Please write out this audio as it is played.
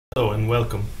Hello and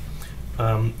welcome.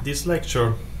 This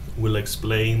lecture will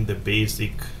explain the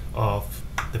basic of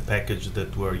the package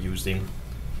that we're using,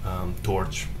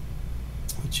 Torch,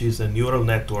 which is a neural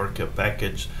network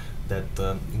package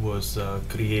that was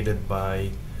created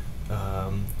by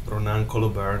Ronan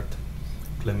Colobert,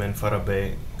 Clement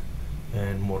Farabee,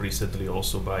 and more recently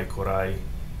also by Koray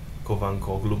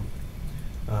Kovankoglu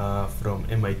from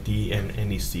MIT and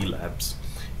NEC labs.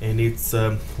 And it's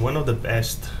one of the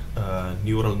best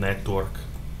neural network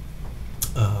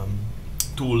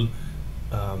tool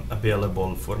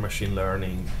available for machine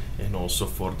learning and also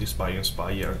for this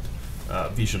bio-inspired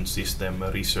vision system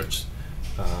research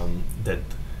that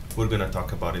we're going to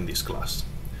talk about in this class.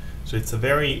 So it's a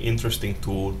very interesting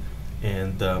tool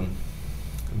and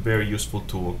very useful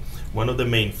tool. One of the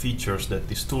main features that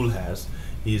this tool has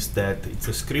is that it's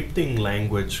a scripting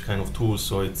language kind of tool,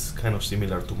 so it's kind of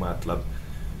similar to MATLAB,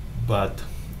 but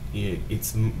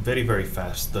it's very, very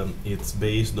fast. It's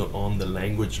based on the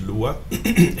language Lua,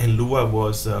 and Lua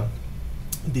was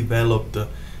developed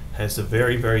as a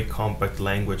very, very compact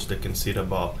language that can sit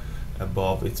above.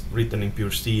 It's written in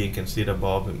pure C and can sit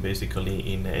above and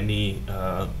basically in any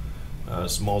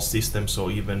small system,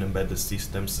 so even embedded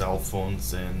systems, cell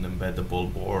phones, and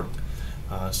embeddable board.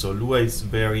 So Lua is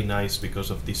very nice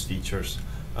because of these features.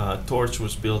 Torch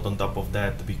was built on top of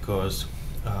that because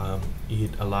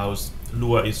it allows,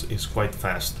 Lua is quite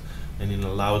fast, and it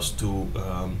allows to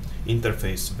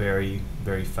interface very,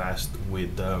 very fast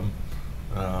with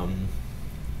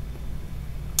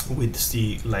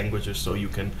C languages, so you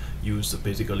can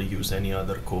basically use any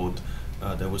other code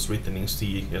that was written in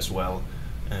C as well,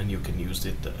 and you can use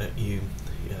it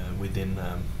within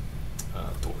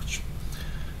Torch.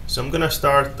 So I'm gonna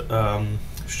start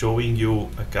showing you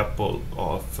a couple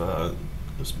of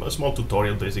a small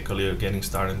tutorial basically getting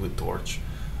started with Torch,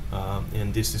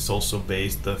 and this is also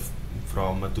based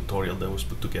from a tutorial that was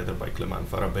put together by Clement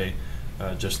Farabee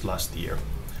just last year.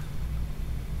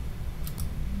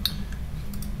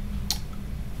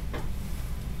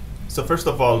 So first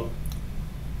of all,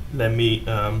 let me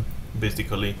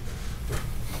basically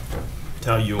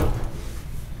tell you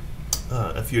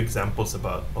a few examples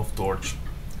of Torch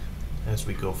as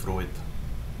we go through it.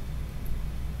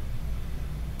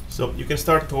 So you can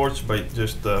start Torch by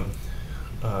just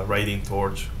writing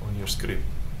Torch on your script,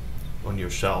 on your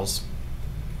shells.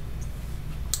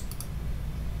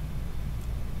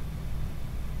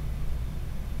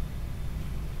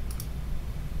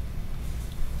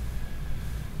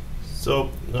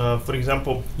 So for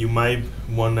example, you might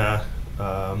wanna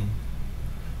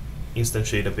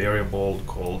instantiate a variable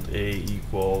called a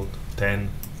equal 10.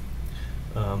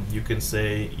 You can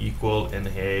say equal and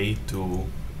a to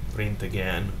print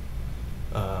again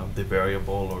the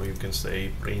variable, or you can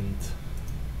say print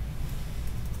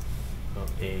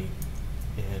a,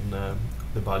 and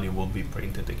the value will be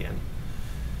printed again.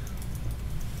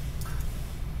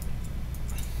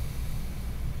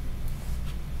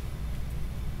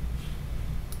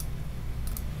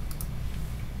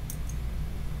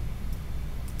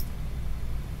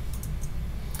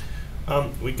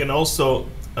 We can also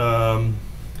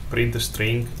print a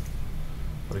string,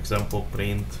 for example,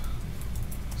 print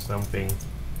something,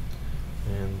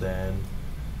 and then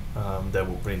that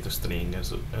will print a string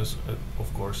as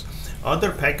of course.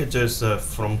 Other packages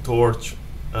from Torch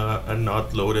are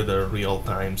not loaded at real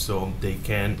time, so they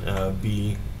can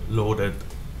be loaded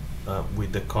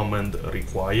with the command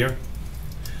require.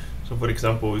 So for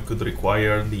example, we could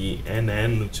require the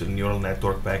NN, which is a neural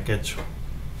network package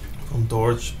from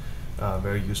Torch,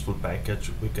 very useful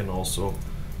package. We can also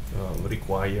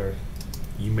require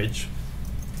image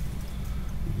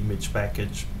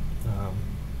package.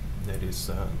 That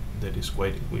is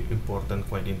quite important,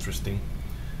 quite interesting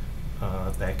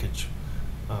package.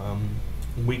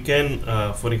 We can,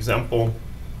 for example,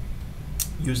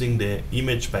 using the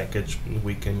image package,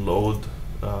 we can load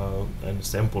a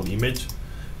sample image.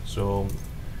 So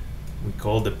we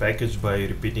call the package by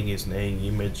repeating its name,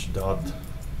 image dot,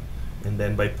 and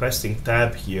then by pressing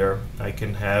tab here, I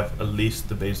can have a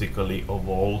list basically of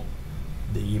all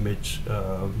the image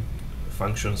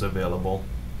functions available,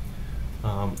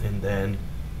 and then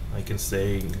I can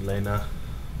say Lena,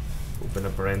 open a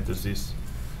parenthesis.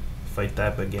 If I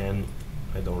tab again,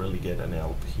 I don't really get an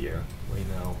help here right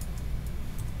now.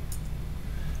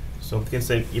 So I can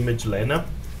say image Lena,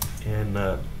 and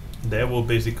that will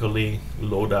basically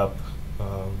load up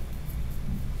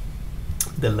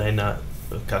the Lena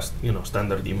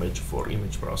standard image for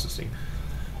image processing.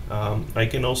 I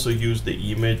can also use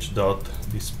the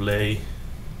image.display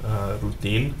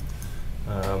routine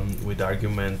with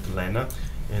argument Lena,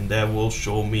 and that will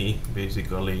show me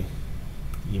basically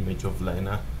image of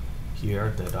Lena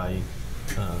here that I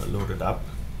loaded up.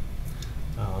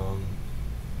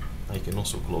 I can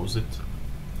also close it.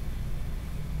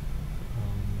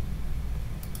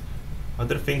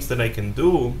 Other things that I can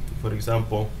do, for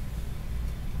example,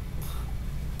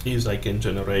 is I can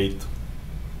generate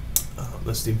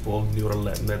a simple neural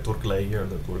network layer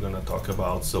that we're going to talk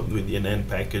about. So with the NN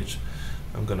package,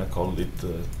 I'm going to call it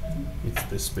it's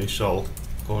the spatial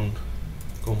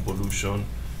convolution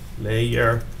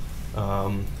layer.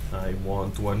 I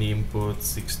want 1 input,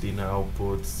 16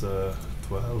 outputs,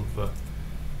 12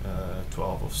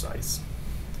 of size.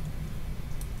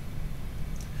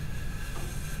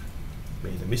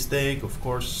 Made a mistake, of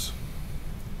course.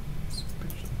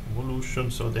 Spatial convolution.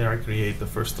 So there I create the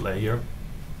first layer,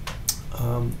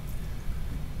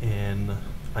 and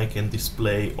I can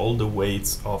display all the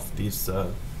weights of this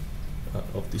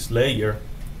layer,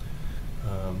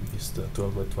 these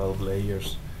 12 by 12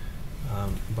 layers,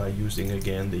 by using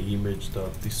again the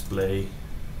image.display.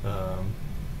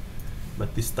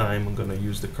 But this time I'm going to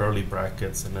use the curly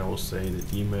brackets, and I will say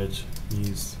that image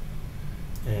is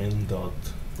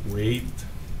n.weight,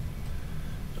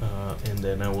 and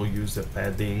then I will use a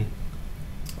padding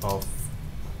of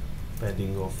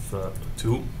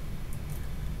 2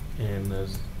 and a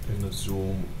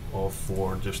zoom of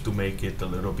 4, just to make it a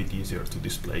little bit easier to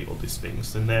display all these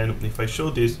things. And then if I show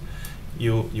this,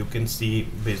 you can see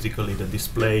basically the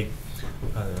display,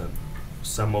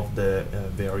 some of the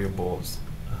variables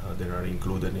that are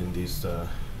included in this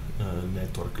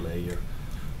network layer.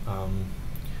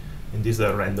 And these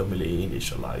are randomly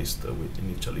initialized with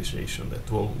initialization that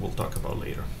we'll talk about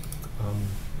later.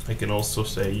 I can also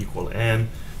say equal n,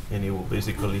 and it will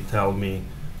basically tell me,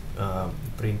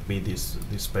 print me this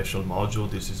special module.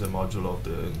 This is a module of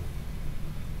the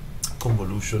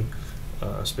convolution,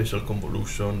 spatial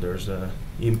convolution. There's a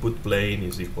input plane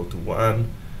is equal to 1,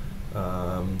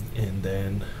 and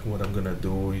then what I'm gonna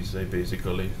do is I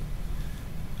basically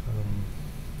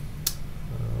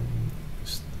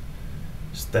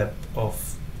step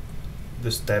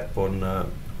on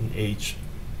h,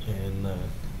 and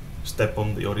step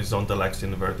on the horizontal axis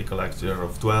and the vertical axis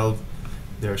of 12.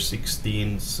 There are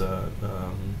 16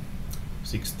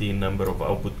 number of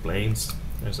output planes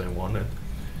as I wanted,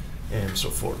 and so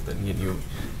forth. And you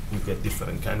get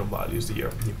different kind of values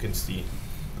here. You can see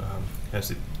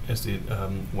as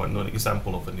one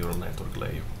example of a neural network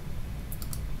layer.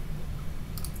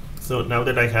 So now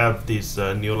that I have this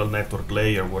neural network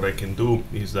layer, what I can do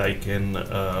is I can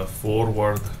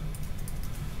forward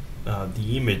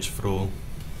the image through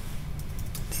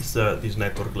this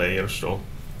network layer. So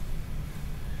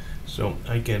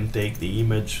I can take the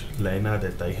image Lena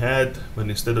that I had, but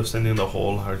instead of sending the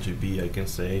whole RGB, I can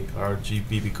say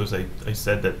RGB, because I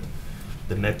said that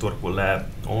the network will have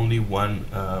only one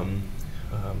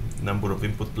number of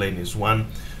input plane is 1.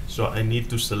 So I need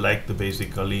to select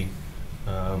basically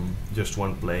just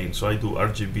one plane. So I do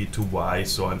RGB to Y,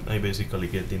 so I basically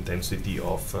get the intensity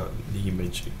of the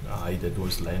image I that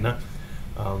was Lena,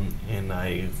 and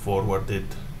I forward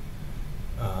it.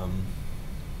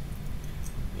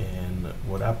 And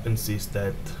what happens is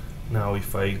that now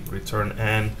if I return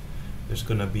n, there's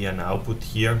going to be an output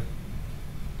here,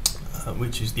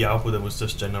 which is the output that was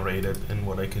just generated. And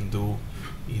what I can do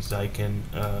is I can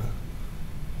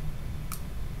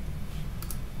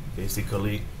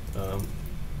basically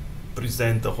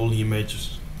present the whole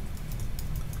image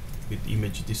with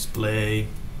image display,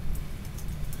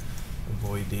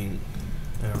 avoiding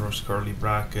errors, curly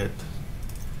bracket,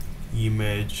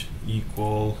 image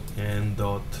equal n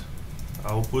dot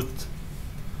output,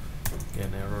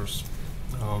 again errors,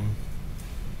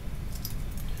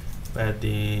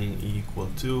 padding equal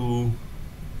to,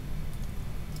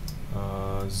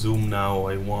 zoom now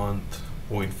I want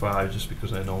 0.5, just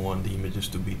because I don't want the images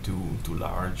to be too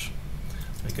large.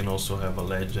 I can also have a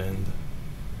legend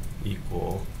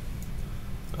equal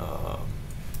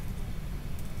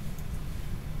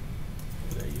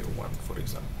layer 1, for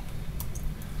example.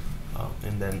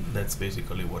 And then that's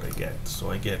basically what I get.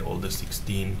 So I get all the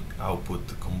 16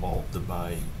 output convolved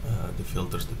by the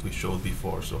filters that we showed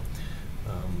before. So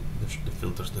the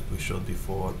filters that we showed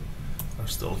before are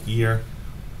still here.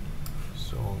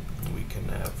 So we can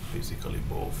have basically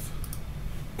both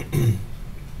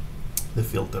the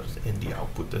filters and the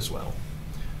output as well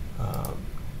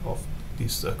of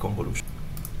this convolution.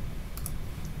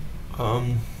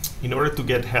 In order to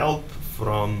get help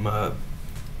from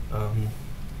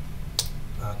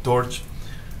Torch,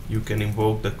 you can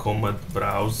invoke the command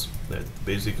browse that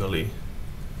basically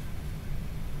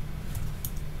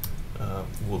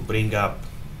will bring up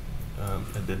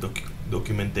the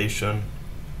documentation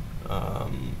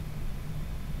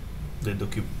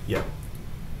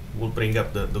we'll bring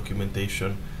up the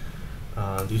documentation.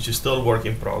 This is still work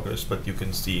in progress, but you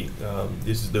can see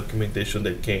this is documentation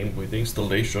that came with the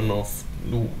installation of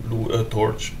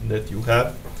Torch that you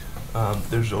have.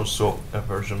 There's also a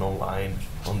version online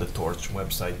on the Torch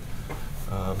website.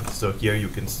 So here you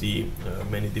can see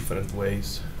many different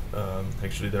ways.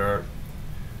 Actually, there are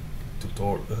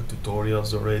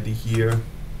tutorials already here.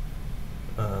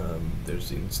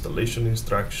 There's installation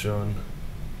instruction.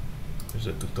 There's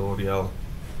a tutorial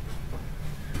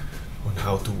on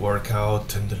how to work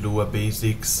out and the Lua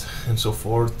basics and so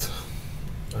forth.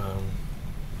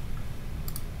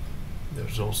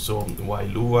 There's also why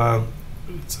Lua.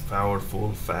 It's a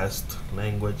powerful, fast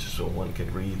language, so one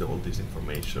can read all this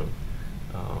information.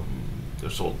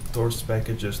 There's all Torch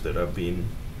packages that are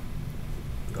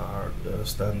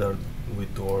standard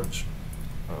with Torch.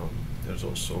 There's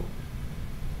also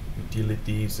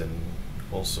utilities and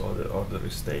also other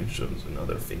extensions and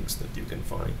other things that you can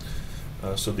find.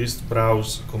 So this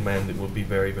browse command will be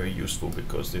very, very useful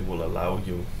because it will allow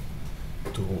you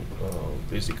to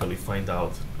basically find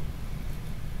out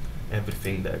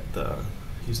everything that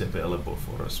is available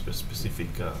for a specific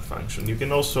function. You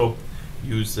can also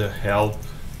use help,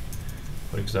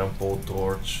 for example,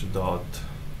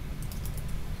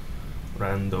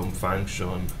 torch.random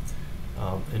function,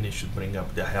 and it should bring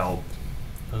up the help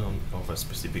of a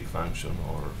specific function,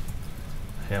 or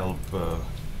help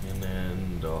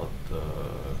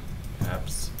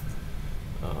apps,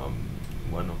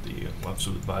 one of the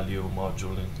absolute value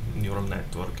module in neural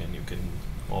network, and you can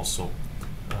also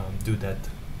do that.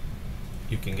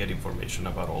 You can get information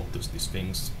about all these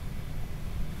things